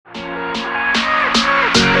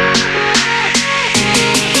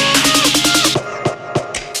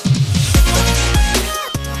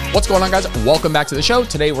going on, guys? Welcome back to the show.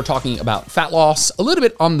 Today we're talking about fat loss, a little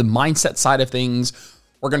bit on the mindset side of things.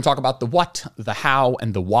 We're going to talk about the what, the how,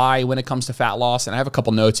 and the why when it comes to fat loss. And I have a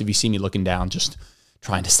couple notes if you see me looking down, just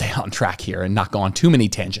trying to stay on track here and not go on too many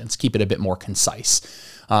tangents, keep it a bit more concise.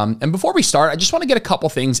 And before we start, I just want to get a couple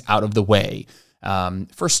things out of the way.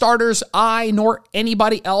 For starters, I nor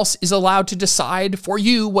anybody else is allowed to decide for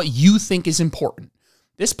you what you think is important.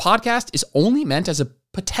 This podcast is only meant as a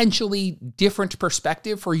potentially different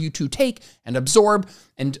perspective for you to take and absorb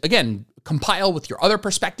and, again, compile with your other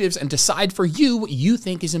perspectives and decide for you what you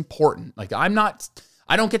think is important. Like, I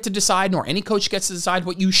don't get to decide, nor any coach gets to decide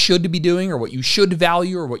what you should be doing or what you should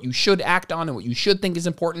value or what you should act on and what you should think is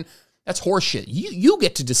important. That's horseshit. You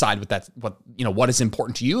get to decide what is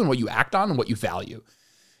important to you and what you act on and what you value.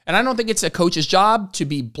 And I don't think it's a coach's job to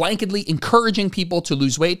be blanketly encouraging people to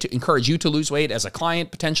lose weight, to encourage you to lose weight as a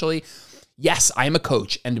client potentially. Yes, I am a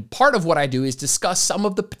coach, and part of what I do is discuss some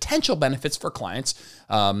of the potential benefits for clients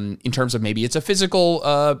in terms of maybe it's a physical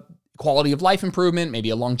quality of life improvement, maybe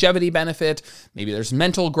a longevity benefit, maybe there's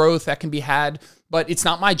mental growth that can be had, but it's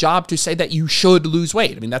not my job to say that you should lose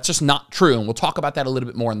weight. I mean, that's just not true, and we'll talk about that a little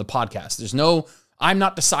bit more in the podcast. I'm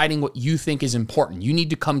not deciding what you think is important. You need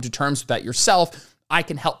to come to terms with that yourself. I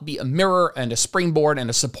can help be a mirror and a springboard and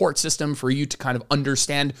a support system for you to kind of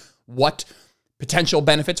understand what potential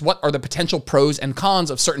benefits, what are the potential pros and cons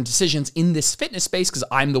of certain decisions in this fitness space, because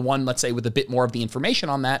I'm the one, let's say, with a bit more of the information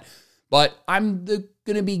on that, but I'm going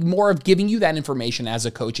to be more of giving you that information as a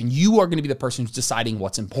coach, and you are going to be the person who's deciding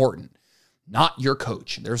what's important, not your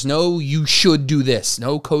coach. There's no, you should do this.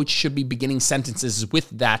 No coach should be beginning sentences with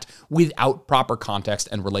that without proper context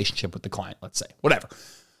and relationship with the client, let's say, whatever.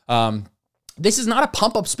 This is not a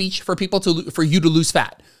pump-up speech for you to lose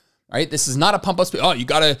fat. Right? This is not a pump up speech. Oh,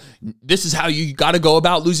 this is how you gotta go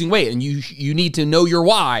about losing weight, and you need to know your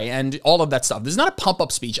why and all of that stuff. This is not a pump up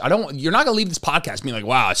speech. You're not gonna leave this podcast being like,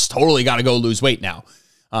 wow, it's totally gotta go lose weight now.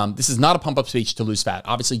 This is not a pump up speech to lose fat.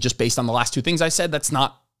 Obviously, just based on the last two things I said, that's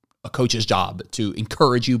not a coach's job to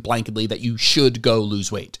encourage you blanketly that you should go lose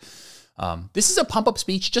weight. This is a pump up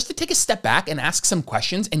speech just to take a step back and ask some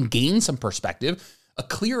questions and gain some perspective, a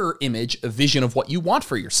clearer image, a vision of what you want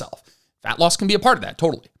for yourself. Fat loss can be a part of that,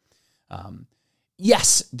 totally.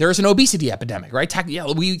 Yes, there's an obesity epidemic, right?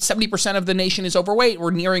 70% of the nation is overweight.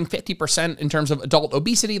 We're nearing 50% in terms of adult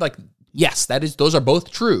obesity. Like, yes, those are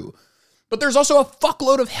both true. But there's also a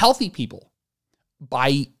fuckload of healthy people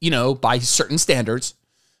by certain standards,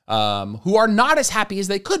 who are not as happy as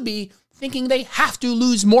they could be, thinking they have to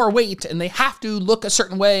lose more weight and they have to look a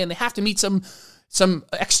certain way and they have to meet some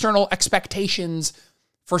external expectations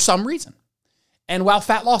for some reason. And while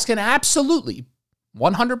fat loss can absolutely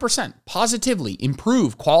 100% positively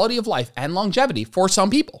improve quality of life and longevity for some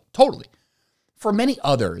people, totally. For many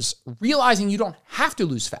others, realizing you don't have to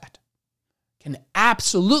lose fat can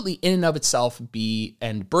absolutely in and of itself be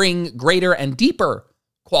and bring greater and deeper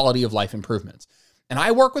quality of life improvements. And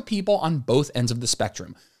I work with people on both ends of the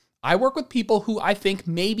spectrum. I work with people who I think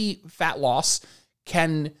maybe fat loss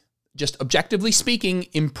can, just objectively speaking,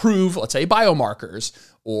 improve, let's say, biomarkers,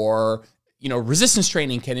 or resistance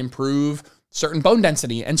training can improve certain bone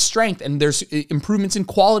density and strength, and there's improvements in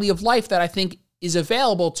quality of life that I think is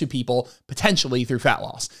available to people potentially through fat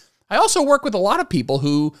loss. I also work with a lot of people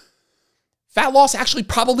who fat loss actually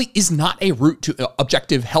probably is not a route to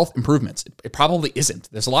objective health improvements. It probably isn't.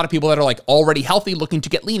 There's a lot of people that are like already healthy looking to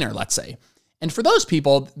get leaner, let's say. And for those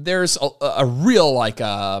people, there's a real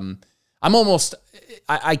I'm,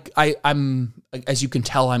 as you can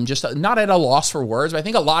tell, I'm just not at a loss for words, but I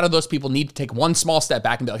think a lot of those people need to take one small step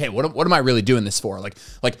back and be like, hey, what am I really doing this for?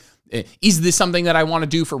 Like, is this something that I want to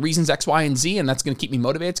do for reasons X, Y, and Z, and that's going to keep me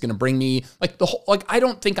motivated? It's going to bring me I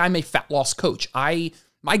don't think I'm a fat loss coach.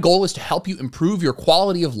 My goal is to help you improve your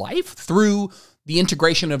quality of life through the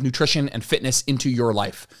integration of nutrition and fitness into your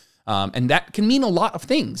life. And that can mean a lot of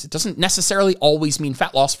things. It doesn't necessarily always mean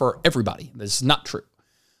fat loss for everybody. This is not true.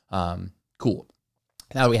 Cool.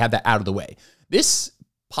 Now that we have that out of the way, this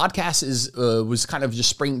podcast was kind of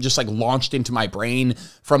just launched into my brain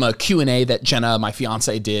from a Q&A that Jenna, my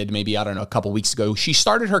fiance, did maybe, a couple weeks ago. She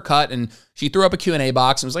started her cut and she threw up a Q&A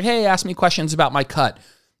box and was like, hey, ask me questions about my cut.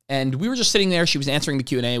 And we were just sitting there. She was answering the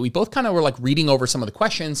Q&A. We both kind of were reading over some of the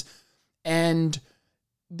questions, and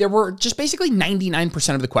there were just basically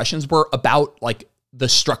 99% of the questions were about the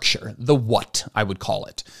structure, the what, I would call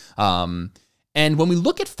it. And when we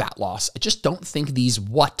look at fat loss, I just don't think these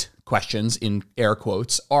what questions, in air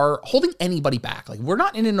quotes, are holding anybody back. We're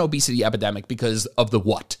not in an obesity epidemic because of the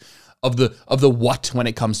what, of the what when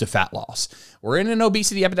it comes to fat loss. We're in an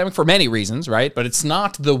obesity epidemic for many reasons, right? But it's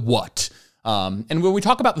not the what. And when we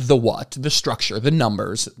talk about the what, the structure, the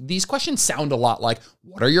numbers, these questions sound a lot like,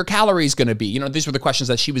 what are your calories going to be? These were the questions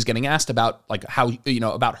that she was getting asked about, like how,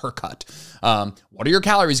 about her cut. What are your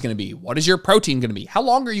calories going to be? What is your protein going to be? How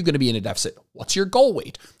long are you going to be in a deficit? What's your goal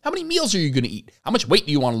weight? How many meals are you going to eat? How much weight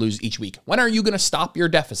do you want to lose each week? When are you going to stop your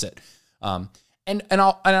deficit? And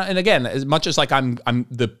again, as much as like I'm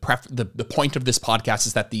the point of this podcast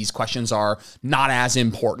is that these questions are not as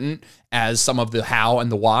important as some of the how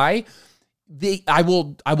and the why. I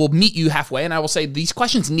will meet you halfway, and I will say these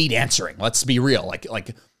questions need answering. Let's be real.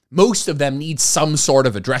 Like most of them need some sort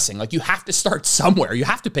of addressing. Like you have to start somewhere. You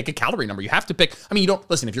have to pick a calorie number. You have to pick. I mean, you don't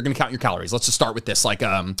listen. If you're going to count your calories, let's just start with this. Like,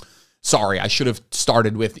 sorry, I should have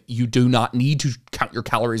started with you do not need to count your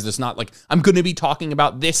calories. That's not like I'm going to be talking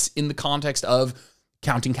about this in the context of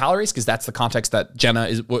counting calories because that's the context that Jenna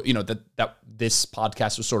is. That this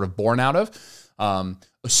podcast was sort of born out of.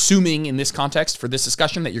 Assuming in this context for this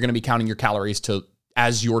discussion that you're going to be counting your calories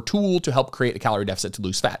as your tool to help create a calorie deficit to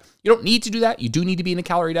lose fat. You don't need to do that. You do need to be in a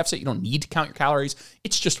calorie deficit. You don't need to count your calories.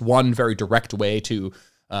 It's just one very direct way to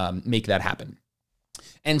make that happen.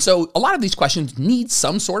 And so a lot of these questions need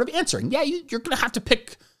some sort of answering. Yeah, you're going to have to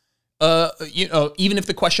pick, even if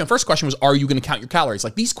the first question was, are you going to count your calories?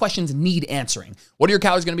 Like these questions need answering. What are your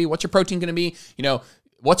calories going to be? What's your protein going to be?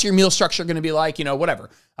 What's your meal structure going to be like?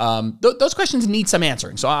 Whatever. Those questions need some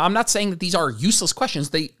answering. So I'm not saying that these are useless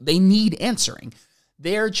questions. They need answering.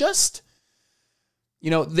 They're just,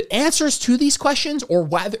 the answers to these questions, or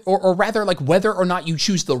rather, like whether or not you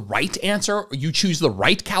choose the right answer, or you choose the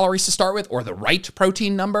right calories to start with, or the right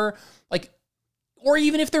protein number, like, or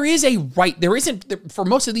even if there is a right, for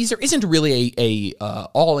most of these, there isn't really a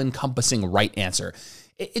all-encompassing right answer.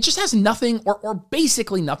 It just has nothing or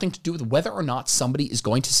basically nothing to do with whether or not somebody is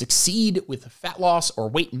going to succeed with fat loss or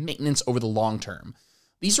weight maintenance over the long term.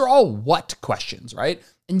 These are all what questions, right?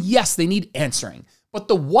 And yes, they need answering, but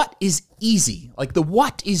the what is easy. Like the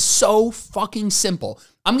what is so fucking simple.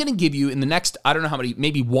 I'm going to give you in the next, I don't know how many,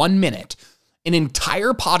 maybe 1 minute, an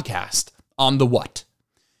entire podcast on the what.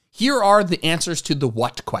 Here are the answers to the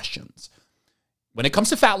what questions. When it comes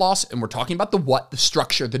to fat loss, and we're talking about the what, the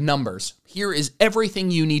structure, the numbers, here is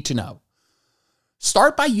everything you need to know.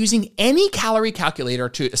 Start by using any calorie calculator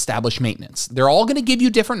to establish maintenance. They're all going to give you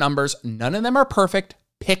different numbers. None of them are perfect.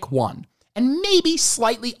 Pick one. And maybe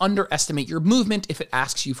slightly underestimate your movement if it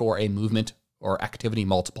asks you for a movement or activity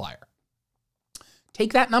multiplier.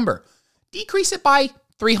 Take that number. Decrease it by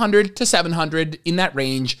 300 to 700 in that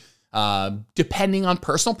range, depending on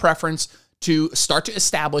personal preference, to start to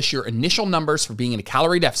establish your initial numbers for being in a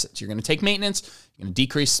calorie deficit. So you're going to take maintenance, you're going to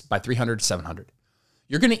decrease by 300 to 700.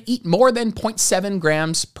 You're going to eat more than 0.7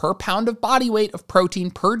 grams per pound of body weight of protein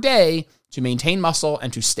per day to maintain muscle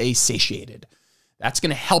and to stay satiated. That's going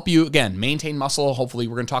to help you, again, maintain muscle. Hopefully,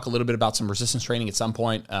 we're going to talk a little bit about some resistance training at some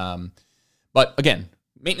point. But again,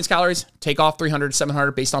 maintenance calories, take off 300 to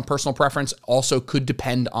 700 based on personal preference. Also could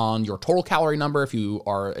depend on your total calorie number. If you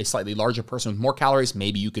are a slightly larger person with more calories,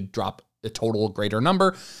 maybe you could drop a total greater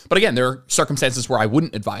number. But again, there are circumstances where I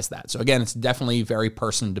wouldn't advise that. So again, it's definitely very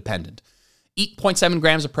person dependent. Eat 0.7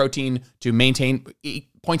 grams of protein to maintain,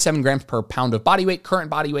 0.7 grams per pound of body weight,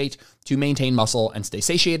 current body weight, to maintain muscle and stay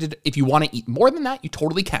satiated. If you want to eat more than that, you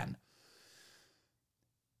totally can.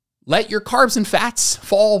 Let your carbs and fats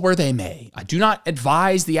fall where they may. I do not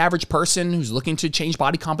advise the average person who's looking to change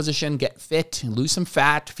body composition, get fit, lose some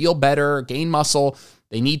fat, feel better, gain muscle.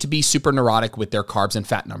 They need to be super neurotic with their carbs and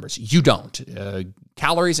fat numbers. You don't.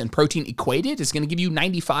 Calories and protein equated is going to give you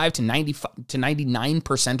 95 to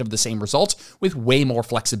 99% of the same results with way more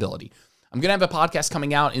flexibility. I'm going to have a podcast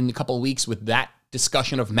coming out in a couple of weeks with that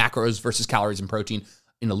discussion of macros versus calories and protein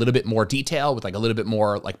in a little bit more detail, with like a little bit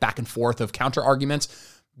more like back and forth of counter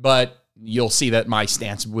arguments, but you'll see that my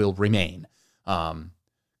stance will remain.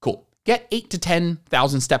 Cool. Get 8 to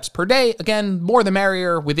 10,000 steps per day. Again, more the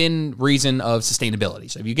merrier within reason of sustainability.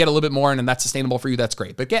 So if you get a little bit more and that's sustainable for you, that's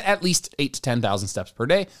great. But get at least 8 to 10,000 steps per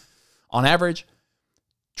day on average.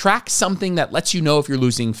 Track something that lets you know if you're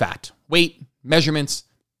losing fat. Weight, measurements,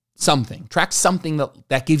 something. Track something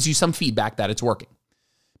that gives you some feedback that it's working.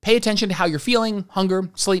 Pay attention to how you're feeling, hunger,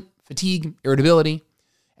 sleep, fatigue, irritability,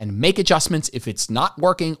 and make adjustments if it's not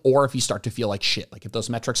working or if you start to feel like shit, like if those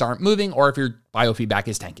metrics aren't moving or if your biofeedback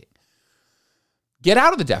is tanking. Get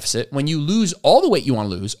out of the deficit when you lose all the weight you want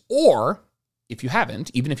to lose, or if you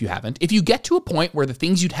haven't, if you get to a point where the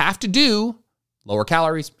things you'd have to do, lower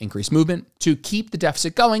calories, increase movement, to keep the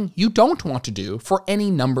deficit going, you don't want to do for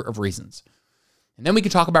any number of reasons. And then we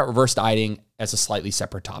can talk about reverse dieting as a slightly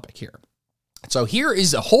separate topic here. So here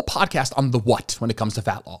is a whole podcast on the what when it comes to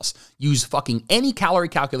fat loss. Use fucking any calorie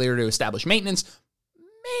calculator to establish maintenance.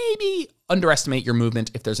 Maybe underestimate your movement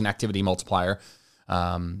if there's an activity multiplier.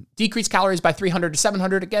 Decrease calories by 300 to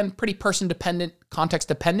 700. Again, pretty person dependent, context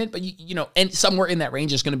dependent, but and somewhere in that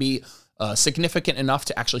range is going to be significant enough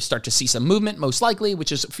to actually start to see some movement, most likely,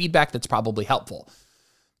 which is feedback that's probably helpful.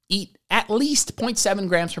 Eat at least 0.7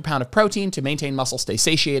 grams per pound of protein to maintain muscle, stay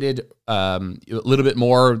satiated. A little bit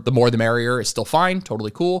more, the merrier is still fine,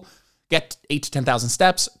 totally cool. Get 8 to 10,000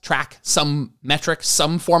 steps, track some metric,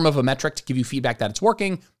 some form of a metric to give you feedback that it's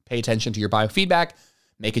working. Pay attention to your biofeedback,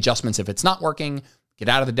 make adjustments if it's not working. Get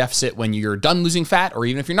out of the deficit when you're done losing fat, or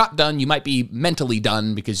even if you're not done, you might be mentally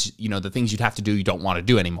done because, the things you'd have to do, you don't want to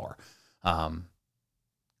do anymore.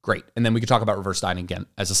 Great. And then we could talk about reverse dieting again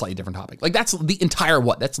as a slightly different topic. Like that's the entire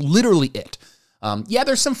what. That's literally it.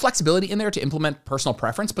 There's some flexibility in there to implement personal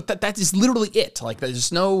preference, but that is literally it. Like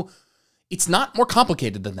it's not more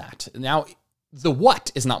complicated than that. Now, the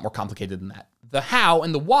what is not more complicated than that. The how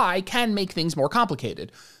and the why can make things more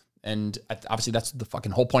complicated. And obviously that's the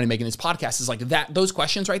fucking whole point of making this podcast is like that, those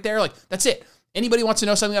questions right there, like that's it. Anybody wants to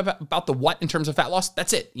know something about the what in terms of fat loss?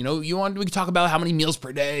 That's it. We can talk about how many meals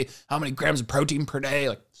per day, how many grams of protein per day,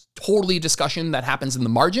 like totally a discussion that happens in the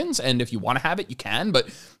margins. And if you want to have it, you can, but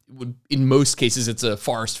in most cases, it's a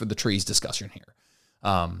forest for the trees discussion here.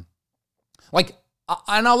 And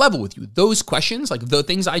I'll level with you. Those questions, like the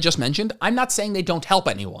things I just mentioned, I'm not saying they don't help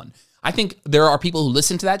anyone. I think there are people who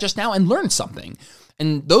listen to that just now and learn something.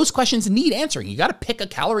 And those questions need answering. You got to pick a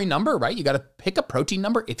calorie number, right? You got to pick a protein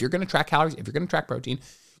number if you're going to track calories, if you're going to track protein.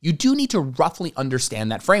 You do need to roughly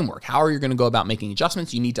understand that framework. How are you going to go about making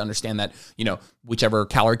adjustments? You need to understand that, whichever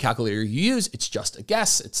calorie calculator you use, it's just a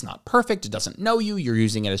guess. It's not perfect. It doesn't know you. You're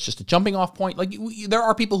using it as just a jumping off point. Like there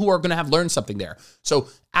are people who are going to have learned something there. So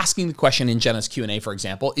asking the question in Jenna's Q&A, for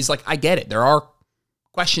example, is like, I get it. There are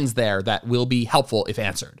questions there that will be helpful if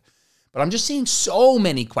answered. But I'm just seeing so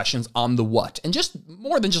many questions on the what, and just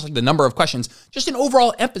more than just like the number of questions, just an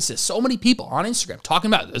overall emphasis. So many people on Instagram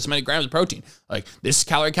talking about this many grams of protein, like this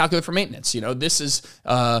calorie calculator for maintenance. This is,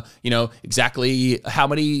 exactly how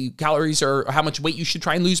many calories or how much weight you should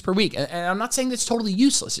try and lose per week. And I'm not saying that's totally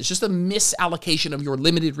useless. It's just a misallocation of your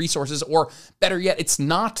limited resources, or better yet, it's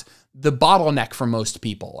not the bottleneck for most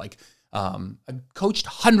people. Like, I've coached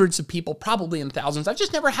hundreds of people, probably in thousands. I've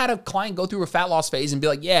just never had a client go through a fat loss phase and be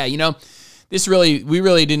like, we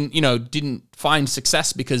really didn't find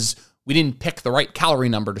success because we didn't pick the right calorie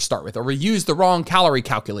number to start with, or we used the wrong calorie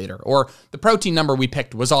calculator, or the protein number we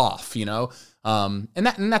picked was off, and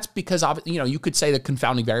that's because you could say the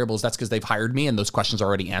confounding variables. That's because they've hired me and those questions are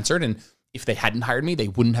already answered. And if they hadn't hired me, they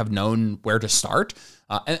wouldn't have known where to start.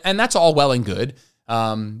 And that's all well and good.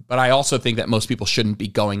 But I also think that most people shouldn't be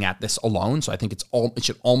going at this alone. So I think it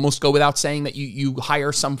should almost go without saying that you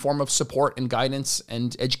hire some form of support and guidance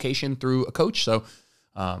and education through a coach. So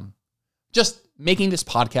just making this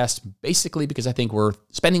podcast basically because I think we're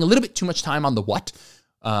spending a little bit too much time on the what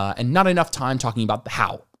and not enough time talking about the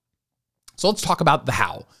how. So let's talk about the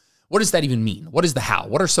how. What does that even mean? What is the how?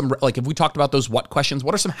 What are some, like if we talked about those what questions,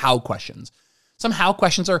 what are some how questions? Some how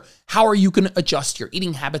questions are, how are you going to adjust your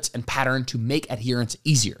eating habits and pattern to make adherence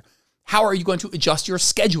easier? How are you going to adjust your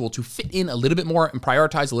schedule to fit in a little bit more and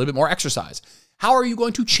prioritize a little bit more exercise? How are you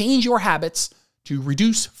going to change your habits to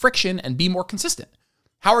reduce friction and be more consistent?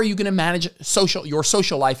 How are you going to manage your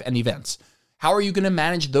social life and events? How are you going to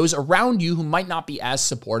manage those around you who might not be as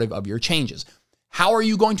supportive of your changes? How are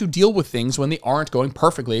you going to deal with things when they aren't going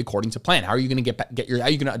perfectly according to plan? How are you going to how are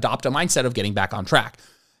you going to adopt a mindset of getting back on track?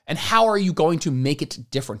 And how are you going to make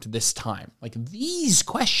it different this time? Like these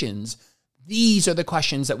questions, these are the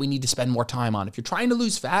questions that we need to spend more time on. If you're trying to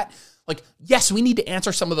lose fat, like, yes, we need to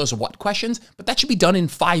answer some of those what questions, but that should be done in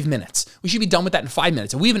 5 minutes. We should be done with that in 5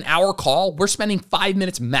 minutes. If we have an hour call, we're spending 5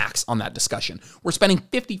 minutes max on that discussion. We're spending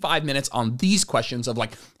 55 minutes on these questions of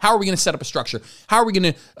like, how are we going to set up a structure? How are we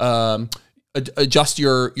going to adjust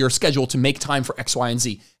your schedule to make time for X, Y, and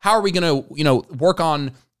Z? How are we going to, work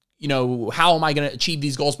on, how am I going to achieve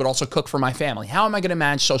these goals, but also cook for my family? How am I going to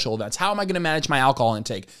manage social events? How am I going to manage my alcohol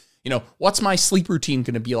intake? What's my sleep routine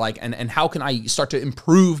going to be like? And how can I start to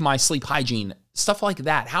improve my sleep hygiene? Stuff like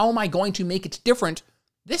that. How am I going to make it different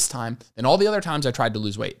this time than all the other times I tried to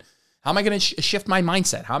lose weight? How am I going to shift my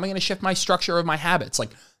mindset? How am I going to shift my structure of my habits?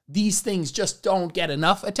 Like these things just don't get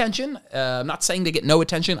enough attention. I'm not saying they get no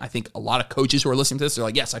attention. I think a lot of coaches who are listening to this, they're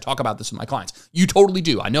like, yes, I talk about this with my clients. You totally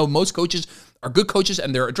do. I know most coaches are good coaches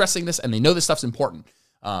and they're addressing this and they know this stuff's important.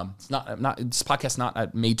 It's not this podcast is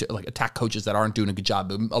not made to like attack coaches that aren't doing a good job.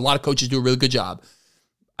 But a lot of coaches do a really good job.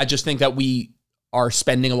 I just think that we are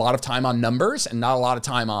spending a lot of time on numbers and not a lot of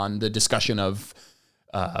time on the discussion of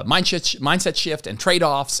mindset shift and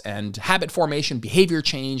trade-offs and habit formation, behavior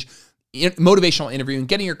change, motivational interviewing,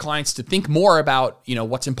 getting your clients to think more about,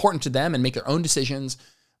 what's important to them and make their own decisions,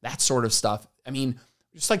 that sort of stuff. I mean,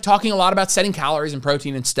 just like talking a lot about setting calories and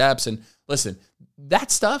protein and steps. And listen,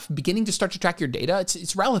 that stuff, beginning to start to track your data,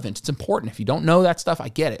 it's relevant. It's important. If you don't know that stuff, I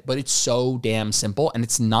get it, but it's so damn simple. And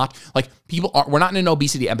it's not like we're not in an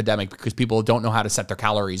obesity epidemic because people don't know how to set their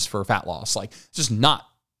calories for fat loss. Like, it's just not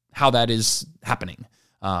how that is happening.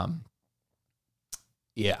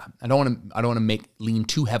 Yeah, I don't want to lean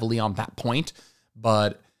too heavily on that point,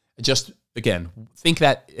 but just again, think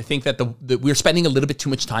that we're spending a little bit too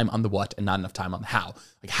much time on the what and not enough time on the how.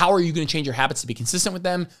 Like, how are you going to change your habits to be consistent with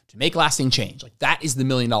them, to make lasting change? Like, that is the $1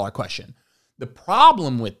 million question. The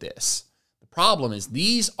problem with this, is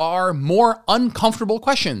these are more uncomfortable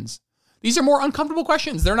questions. These are more uncomfortable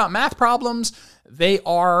questions. They're not math problems. They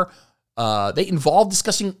are. They involve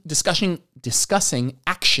discussing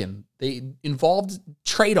action. They involved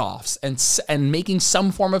trade-offs and making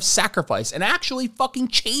some form of sacrifice and actually fucking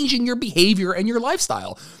changing your behavior and your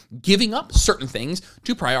lifestyle, giving up certain things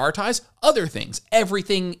to prioritize other things.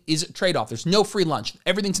 Everything is a trade-off. There's no free lunch.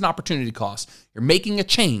 Everything's an opportunity cost. You're making a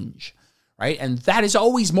change, right? And that is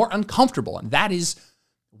always more uncomfortable. And that is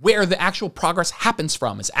where the actual progress happens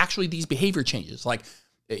from, is actually these behavior changes. Like,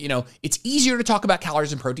 it's easier to talk about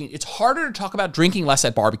calories and protein. It's harder to talk about drinking less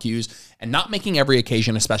at barbecues and not making every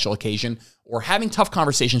occasion a special occasion, or having tough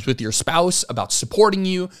conversations with your spouse about supporting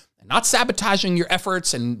you and not sabotaging your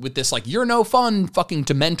efforts and with this, like, you're no fun fucking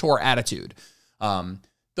to mentor attitude.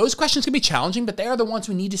 Those questions can be challenging, but they are the ones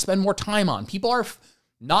we need to spend more time on. People are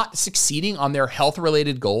not succeeding on their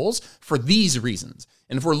health-related goals for these reasons.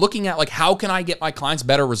 And if we're looking at, like, how can I get my clients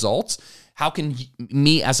better results? How can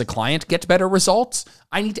me as a client get better results?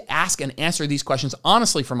 I need to ask and answer these questions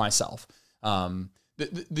honestly for myself.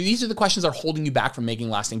 These are the questions that are holding you back from making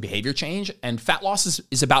lasting behavior change. And fat loss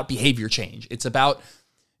is about behavior change. It's about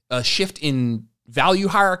a shift in value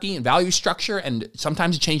hierarchy and value structure, and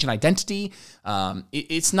sometimes a change in identity.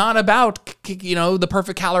 It's not about, the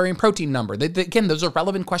perfect calorie and protein number. Again, those are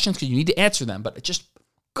relevant questions because you need to answer them. But I just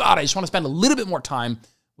want to spend a little bit more time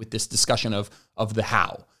with this discussion of the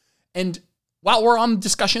how. And while we're on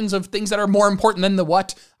discussions of things that are more important than the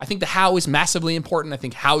what, I think the how is massively important. I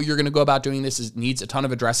think how you're going to go about doing this needs a ton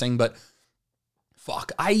of addressing, but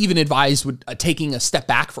I even advise taking a step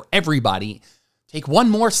back for everybody. Take one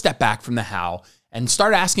more step back from the how and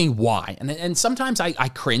start asking why. And sometimes I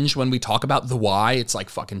cringe when we talk about the why. It's like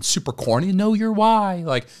fucking super corny. Know your why.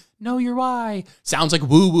 Like, know your why. Sounds like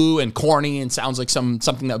woo-woo and corny, and sounds like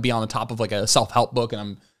something that would be on the top of like a self-help book.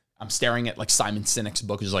 And I'm staring at like Simon Sinek's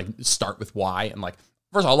book, which is like start with why. And like,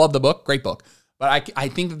 first of all, I love the book, great book. But I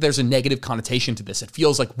think that there's a negative connotation to this. It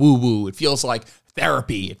feels like woo-woo. It feels like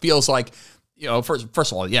therapy. It feels like,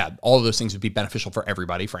 first of all, yeah, all of those things would be beneficial for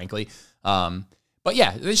everybody, frankly. But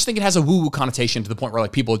yeah, I just think it has a woo-woo connotation to the point where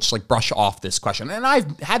like people just like brush off this question. And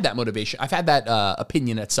I've had that motivation. I've had that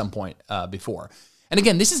opinion at some point before. And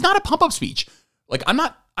again, this is not a pump-up speech. Like, I'm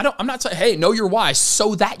not saying, hey, know your why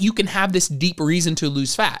so that you can have this deep reason to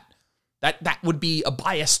lose fat. That would be a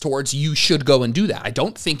bias towards you should go and do that. I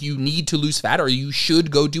don't think you need to lose fat or you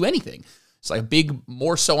should go do anything. It's like a big,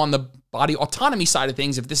 more so on the body autonomy side of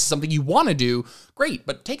things. If this is something you want to do, great.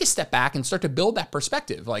 But take a step back and start to build that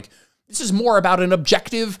perspective. Like, this is more about an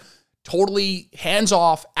objective, totally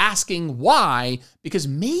hands-off asking why, because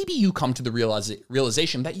maybe you come to the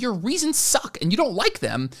realization that your reasons suck and you don't like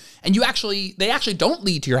them, and they actually don't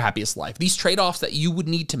lead to your happiest life. These trade-offs that you would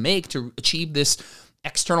need to make to achieve this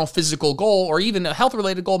external physical goal or even a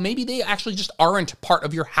health-related goal, maybe they actually just aren't part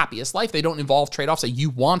of your happiest life. They don't involve trade-offs that you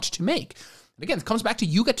want to make. And again, it comes back to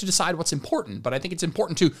you get to decide what's important, but I think it's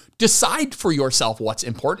important to decide for yourself what's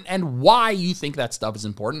important and why you think that stuff is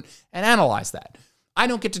important and analyze that. I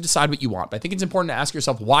don't get to decide what you want, but I think it's important to ask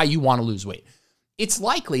yourself why you want to lose weight. It's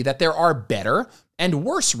likely that there are better and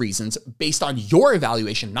worse reasons based on your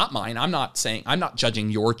evaluation, not mine. I'm not judging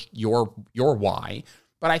your why.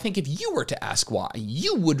 But I think if you were to ask why,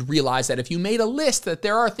 you would realize that if you made a list that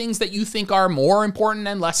there are things that you think are more important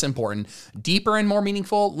and less important, deeper and more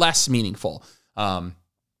meaningful, less meaningful.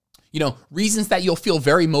 Reasons that you'll feel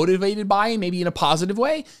very motivated by, maybe in a positive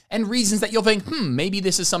way, and reasons that you'll think, maybe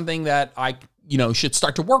this is something that I, should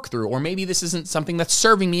start to work through, or maybe this isn't something that's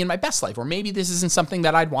serving me in my best life, or maybe this isn't something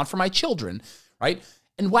that I'd want for my children, right?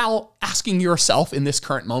 And while asking yourself in this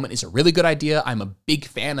current moment is a really good idea, I'm a big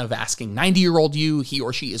fan of asking 90-year-old you, he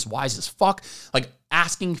or she is wise as fuck, like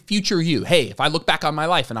asking future you, hey, if I look back on my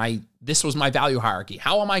life and this was my value hierarchy,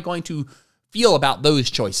 how am I going to feel about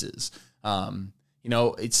those choices?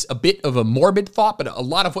 it's a bit of a morbid thought, but a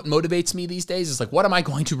lot of what motivates me these days is like, what am I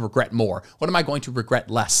going to regret more? What am I going to regret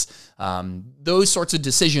less? Those sorts of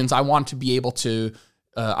decisions, I want to be able to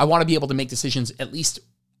make decisions at least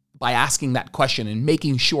by asking that question and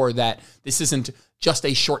making sure that this isn't just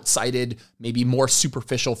a short-sighted, maybe more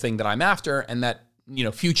superficial thing that I'm after, and that,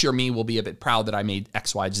 future me will be a bit proud that I made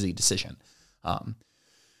X, Y, Z decision.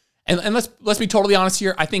 And let's be totally honest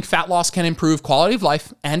here. I think fat loss can improve quality of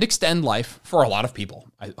life and extend life for a lot of people.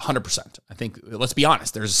 100%. I think, let's be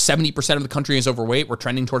honest, there's 70% of the country is overweight. We're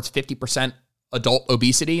trending towards 50% adult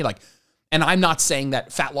obesity. And I'm not saying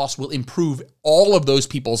that fat loss will improve all of those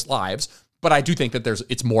people's lives, but I do think that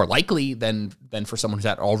it's more likely than for someone who's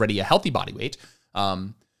at already a healthy body weight.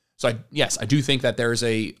 So I do think that there's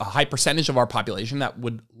a high percentage of our population that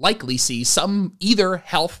would likely see some either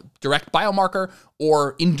health direct biomarker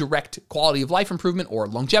or indirect quality of life improvement or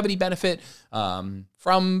longevity benefit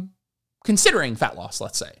from considering fat loss,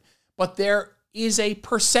 let's say. But there is a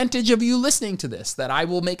percentage of you listening to this that I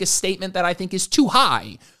will make a statement that I think is too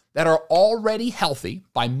high, that are already healthy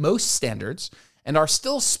by most standards and are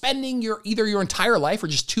still spending either your entire life or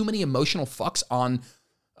just too many emotional fucks on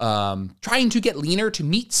trying to get leaner to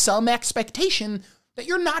meet some expectation that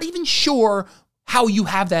you're not even sure how you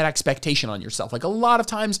have that expectation on yourself. Like a lot of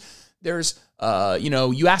times there's,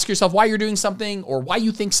 you ask yourself why you're doing something or why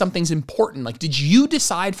you think something's important. Like, did you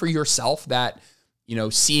decide for yourself that,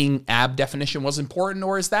 seeing ab definition was important?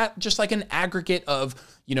 Or is that just like an aggregate of,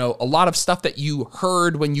 a lot of stuff that you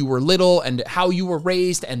heard when you were little and how you were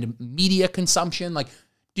raised and media consumption? Like,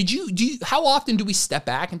 how often do we step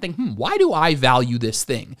back and think, why do I value this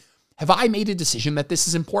thing? Have I made a decision that this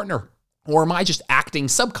is important, or am I just acting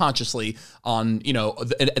subconsciously on,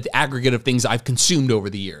 the aggregate of things I've consumed over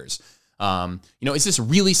the years? Is this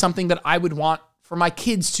really something that I would want for my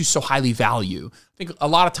kids to so highly value? I think a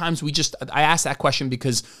lot of times I ask that question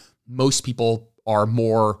because most people are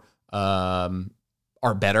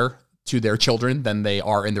are better to their children than they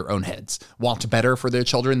are in their own heads, want better for their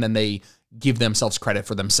children than they give themselves credit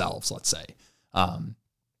for themselves, let's say.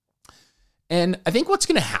 And I think what's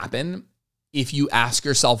going to happen if you ask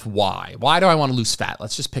yourself why do I want to lose fat?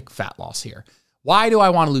 Let's just pick fat loss here. Why do I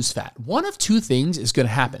want to lose fat? One of two things is going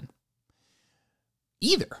to happen.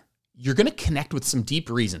 Either you're going to connect with some deep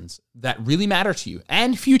reasons that really matter to you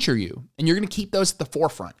and future you, and you're going to keep those at the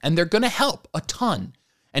forefront, and they're going to help a ton.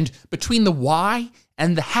 And between the why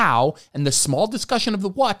and the how and the small discussion of the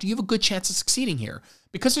what, you have a good chance of succeeding here,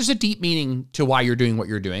 because there's a deep meaning to why you're doing what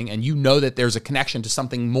you're doing, and you know that there's a connection to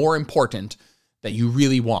something more important that you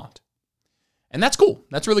really want. And that's cool.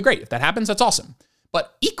 That's really great. If that happens, that's awesome.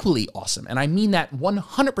 But equally awesome, and I mean that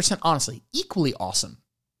 100% honestly, equally awesome,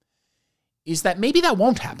 is that maybe that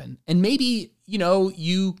won't happen. And maybe,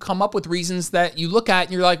 you come up with reasons that you look at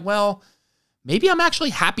and you're like, well, maybe I'm actually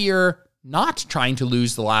happier not trying to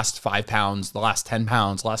lose the last 5 pounds, the last 10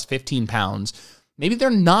 pounds, the last 15 pounds. Maybe they're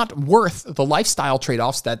not worth the lifestyle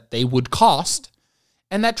trade-offs that they would cost,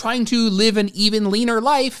 and that trying to live an even leaner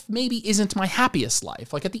life maybe isn't my happiest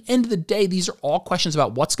life. Like, at the end of the day, these are all questions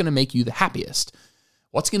about what's going to make you the happiest.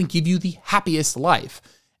 What's going to give you the happiest life?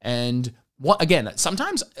 And again,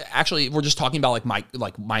 sometimes actually we're just talking about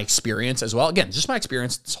my experience as well. Again, just my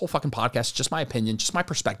experience. This whole fucking podcast, just my opinion, just my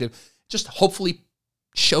perspective, just hopefully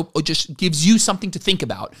just gives you something to think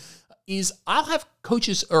about. Is I'll have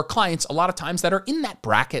coaches or clients a lot of times that are in that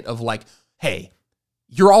bracket of like, hey,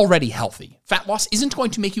 you're already healthy. Fat loss isn't going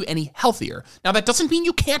to make you any healthier. Now, that doesn't mean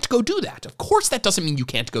you can't go do that. Of course, that doesn't mean you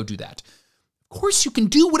can't go do that. Of course, you can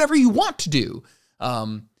do whatever you want to do.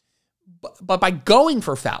 But by going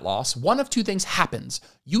for fat loss, one of two things happens.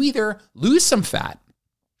 You either lose some fat,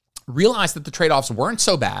 realize that the trade-offs weren't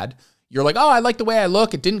so bad. You're like, oh, I like the way I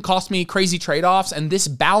look. It didn't cost me crazy trade-offs. And this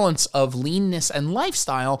balance of leanness and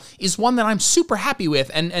lifestyle is one that I'm super happy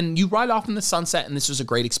with. And you ride off in the sunset, and this was a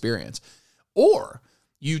great experience. Or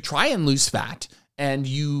you try and lose fat, and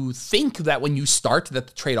you think that when you start that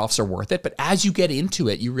the trade-offs are worth it. But as you get into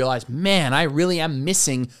it, you realize, man, I really am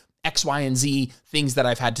missing X, Y, and Z things that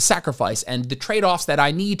I've had to sacrifice. And the trade-offs that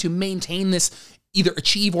I need to maintain this, either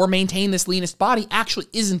achieve or maintain this leanest body, actually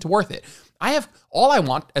isn't worth it. All I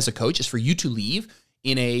want as a coach is for you to leave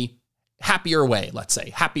in a happier way, let's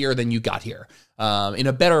say, happier than you got here, in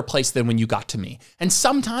a better place than when you got to me. And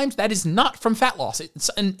sometimes that is not from fat loss.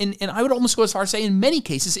 And I would almost go as far as say, in many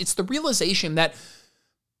cases, it's the realization that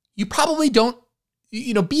you probably don't,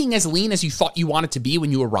 being as lean as you thought you wanted to be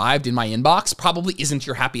when you arrived in my inbox probably isn't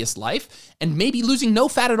your happiest life. And maybe losing no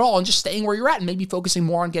fat at all and just staying where you're at and maybe focusing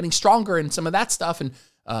more on getting stronger and some of that stuff and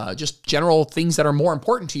just general things that are more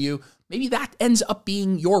important to you, maybe that ends up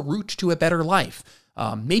being your route to a better life.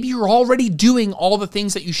 Maybe you're already doing all the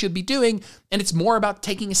things that you should be doing, and it's more about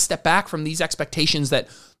taking a step back from these expectations that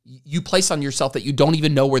you place on yourself that you don't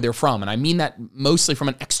even know where they're from. And I mean that mostly from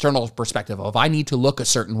an external perspective of I need to look a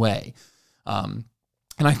certain way. And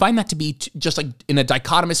I find that to be just like in a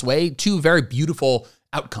dichotomous way, two very beautiful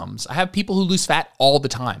outcomes. I have people who lose fat all the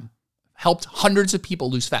time, helped hundreds of people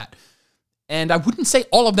lose fat. And I wouldn't say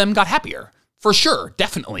all of them got happier. For sure,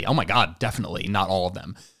 definitely. Oh my God, definitely not all of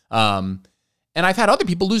them. And I've had other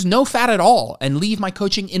people lose no fat at all and leave my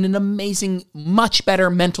coaching in an amazing, much better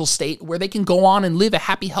mental state where they can go on and live a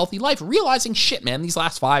happy, healthy life, realizing, shit, man, these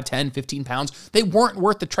last 5, 10, 15 pounds, they weren't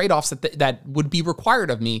worth the trade-offs that would be required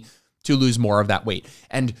of me to lose more of that weight.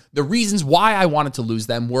 And the reasons why I wanted to lose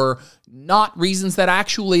them were not reasons that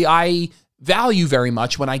actually I value very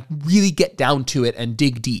much when I really get down to it and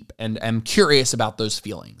dig deep and am curious about those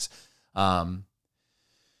feelings. And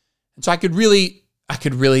so I could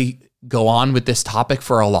really go on with this topic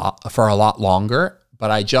for a lot longer, but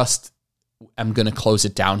I just am going to close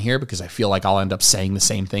it down here because I feel like I'll end up saying the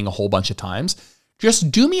same thing a whole bunch of times. Just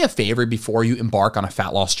do me a favor before you embark on a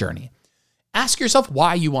fat loss journey. Ask yourself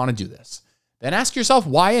why you want to do this. Then ask yourself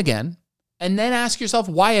why again, and then ask yourself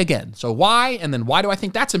why again. So why, and then why do I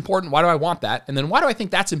think that's important? Why do I want that? And then why do I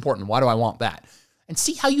think that's important? Why do I want that? And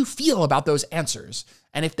see how you feel about those answers.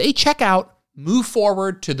 And if they check out, move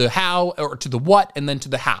forward to the how or to the what and then to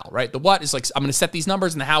the how, right? The what is like, I'm going to set these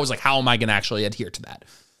numbers, and the how is like, how am I going to actually adhere to that?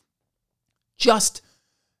 Just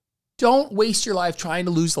don't waste your life trying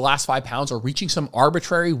to lose the last 5 pounds or reaching some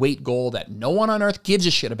arbitrary weight goal that no one on earth gives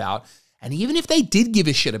a shit about. And even if they did give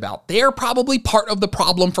a shit about, they're probably part of the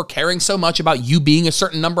problem for caring so much about you being a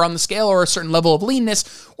certain number on the scale or a certain level of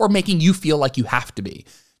leanness or making you feel like you have to be.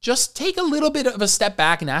 Just take a little bit of a step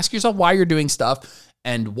back and ask yourself why you're doing stuff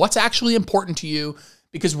and what's actually important to you,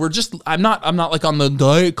 because I'm not like on the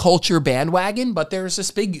diet culture bandwagon, but there's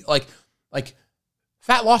this big, like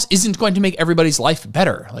fat loss isn't going to make everybody's life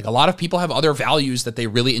better. Like a lot of people have other values that they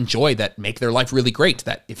really enjoy that make their life really great,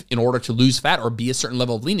 that if in order to lose fat or be a certain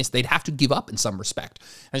level of leanness, they'd have to give up in some respect.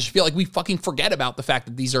 I just feel like we fucking forget about the fact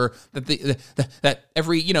that these are, that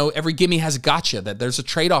every gimme has a gotcha, that there's a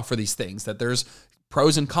trade-off for these things, that there's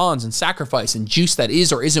pros and cons and sacrifice and juice that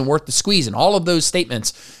is or isn't worth the squeeze, and all of those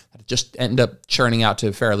statements that just end up churning out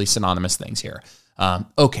to fairly synonymous things here.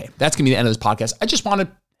 Okay, that's going to be the end of this podcast. I just want to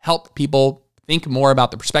help people think more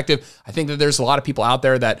about the perspective. I think that there's a lot of people out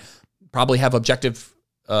there that probably have objective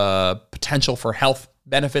potential for health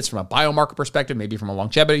benefits from a biomarker perspective, maybe from a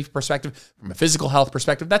longevity perspective, from a physical health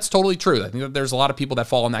perspective. That's totally true. I think that there's a lot of people that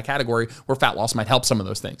fall in that category where fat loss might help some of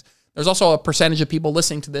those things. There's also a percentage of people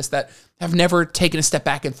listening to this that have never taken a step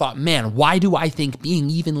back and thought, man, why do I think being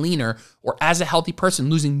even leaner or as a healthy person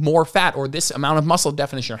losing more fat or this amount of muscle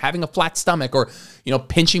definition or having a flat stomach or,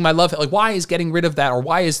 pinching my love, like why is getting rid of that or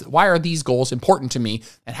why are these goals important to me?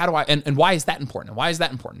 And how do I, and why is that important? And why is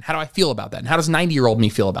that important? How do I feel about that? And how does 90-year-old me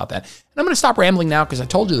feel about that? And I'm going to stop rambling now because I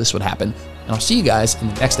told you this would happen. And I'll see you guys in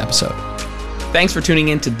the next episode. Thanks for tuning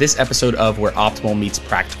in to this episode of Where Optimal Meets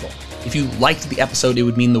Practical. If you liked the episode, it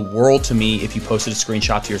would mean the world to me if you posted a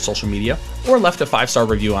screenshot to your social media or left a 5-star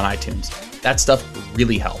review on iTunes. That stuff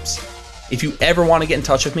really helps. If you ever want to get in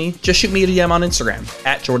touch with me, just shoot me a DM on Instagram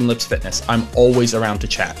 @JordanLipsFitness. I'm always around to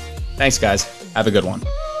chat. Thanks, guys. Have a good one.